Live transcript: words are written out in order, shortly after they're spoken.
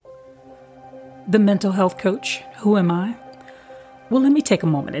The mental health coach. Who am I? Well, let me take a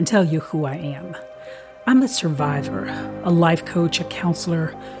moment and tell you who I am. I'm a survivor, a life coach, a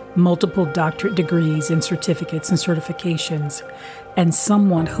counselor, multiple doctorate degrees and certificates and certifications, and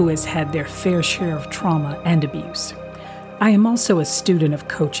someone who has had their fair share of trauma and abuse. I am also a student of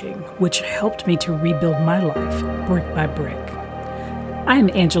coaching, which helped me to rebuild my life brick by brick. I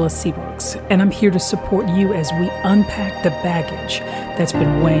am Angela Seabrooks, and I'm here to support you as we unpack the baggage that's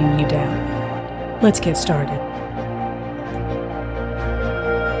been weighing you down. Let's get started.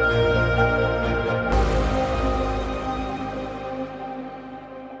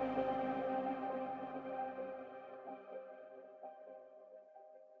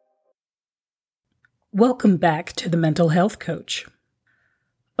 Welcome back to the Mental Health Coach.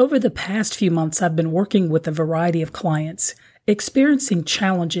 Over the past few months, I've been working with a variety of clients experiencing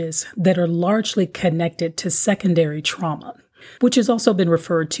challenges that are largely connected to secondary trauma, which has also been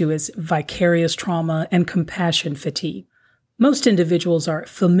referred to as vicarious trauma and compassion fatigue. Most individuals are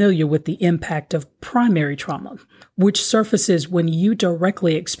familiar with the impact of primary trauma, which surfaces when you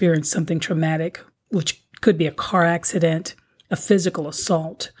directly experience something traumatic, which could be a car accident, a physical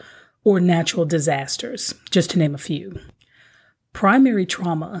assault, or natural disasters, just to name a few. Primary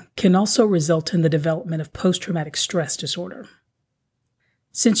trauma can also result in the development of post-traumatic stress disorder.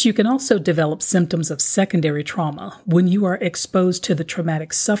 Since you can also develop symptoms of secondary trauma when you are exposed to the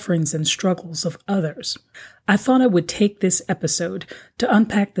traumatic sufferings and struggles of others, I thought I would take this episode to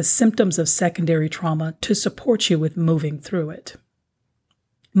unpack the symptoms of secondary trauma to support you with moving through it.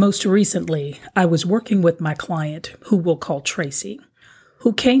 Most recently, I was working with my client, who we'll call Tracy,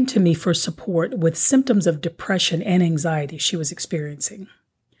 who came to me for support with symptoms of depression and anxiety she was experiencing.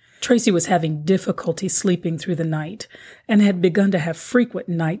 Tracy was having difficulty sleeping through the night and had begun to have frequent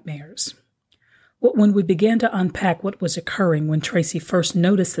nightmares. When we began to unpack what was occurring when Tracy first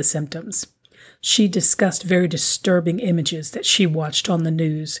noticed the symptoms, she discussed very disturbing images that she watched on the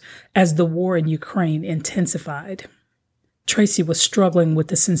news as the war in Ukraine intensified. Tracy was struggling with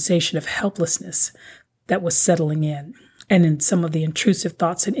the sensation of helplessness that was settling in, and in some of the intrusive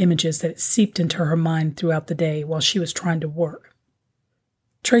thoughts and images that seeped into her mind throughout the day while she was trying to work.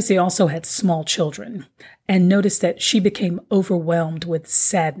 Tracy also had small children and noticed that she became overwhelmed with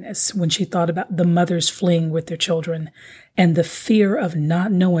sadness when she thought about the mothers fleeing with their children and the fear of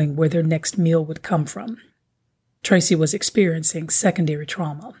not knowing where their next meal would come from. Tracy was experiencing secondary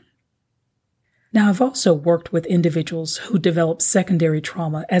trauma. Now, I've also worked with individuals who develop secondary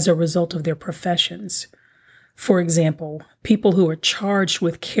trauma as a result of their professions. For example, people who are charged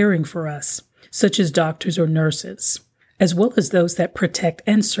with caring for us, such as doctors or nurses, as well as those that protect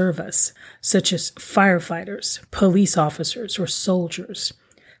and serve us, such as firefighters, police officers, or soldiers,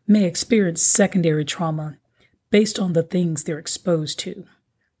 may experience secondary trauma based on the things they're exposed to,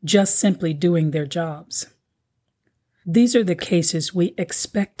 just simply doing their jobs. These are the cases we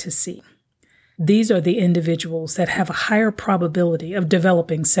expect to see. These are the individuals that have a higher probability of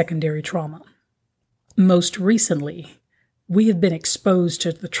developing secondary trauma. Most recently, we have been exposed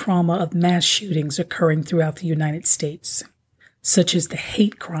to the trauma of mass shootings occurring throughout the United States, such as the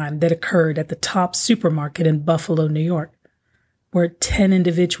hate crime that occurred at the Tops supermarket in Buffalo, New York, where 10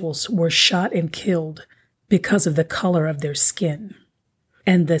 individuals were shot and killed because of the color of their skin,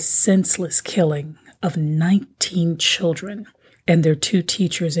 and the senseless killing of 19 children and their 2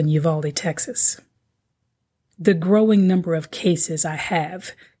 teachers in Uvalde, Texas. The growing number of cases I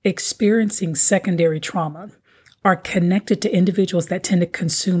have experiencing secondary trauma are connected to individuals that tend to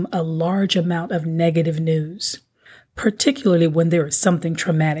consume a large amount of negative news, particularly when there is something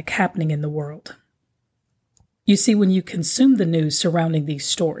traumatic happening in the world. You see, when you consume the news surrounding these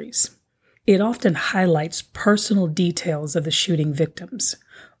stories, it often highlights personal details of the shooting victims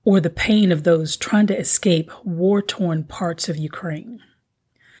or the pain of those trying to escape war-torn parts of Ukraine.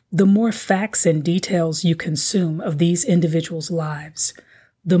 The more facts and details you consume of these individuals' lives,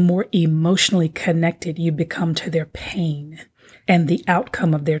 the more emotionally connected you become to their pain and the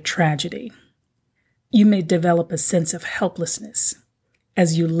outcome of their tragedy. You may develop a sense of helplessness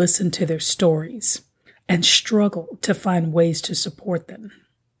as you listen to their stories and struggle to find ways to support them.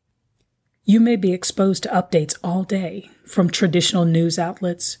 You may be exposed to updates all day, from traditional news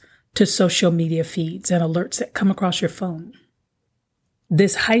outlets to social media feeds and alerts that come across your phone.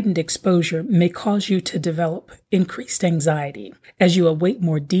 This heightened exposure may cause you to develop increased anxiety as you await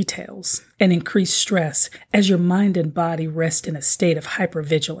more details and increased stress as your mind and body rest in a state of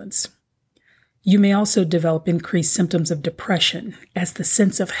hypervigilance. You may also develop increased symptoms of depression as the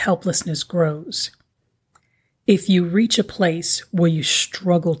sense of helplessness grows. If you reach a place where you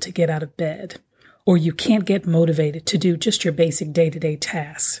struggle to get out of bed, or you can't get motivated to do just your basic day-to-day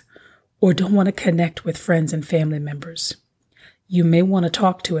tasks, or don't want to connect with friends and family members. You may want to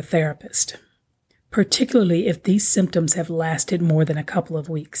talk to a therapist, particularly if these symptoms have lasted more than a couple of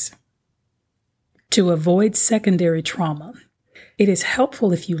weeks. To avoid secondary trauma, it is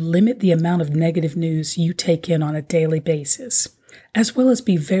helpful if you limit the amount of negative news you take in on a daily basis, as well as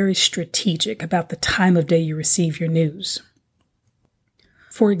be very strategic about the time of day you receive your news.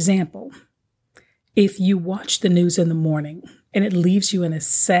 For example, if you watch the news in the morning and it leaves you in a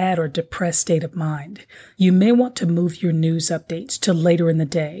sad or depressed state of mind, you may want to move your news updates to later in the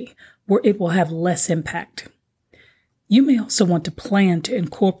day where it will have less impact. You may also want to plan to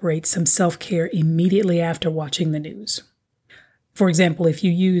incorporate some self-care immediately after watching the news. For example, if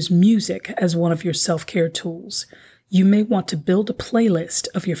you use music as one of your self-care tools, you may want to build a playlist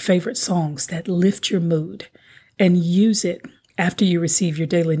of your favorite songs that lift your mood and use it after you receive your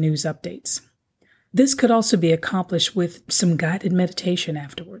daily news updates. This could also be accomplished with some guided meditation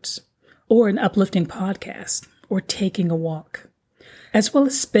afterwards, or an uplifting podcast, or taking a walk, as well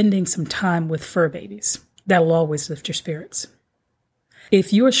as spending some time with fur babies. That'll always lift your spirits.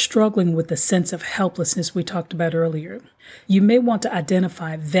 If you're struggling with the sense of helplessness we talked about earlier, you may want to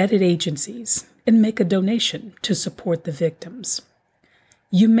identify vetted agencies and make a donation to support the victims.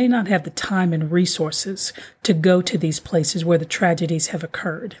 You may not have the time and resources to go to these places where the tragedies have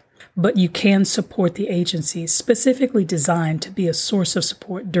occurred, but you can support the agencies specifically designed to be a source of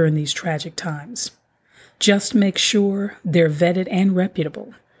support during these tragic times. Just make sure they're vetted and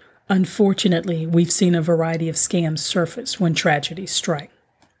reputable. Unfortunately, we've seen a variety of scams surface when tragedies strike.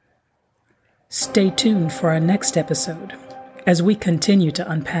 Stay tuned for our next episode as we continue to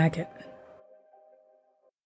unpack it.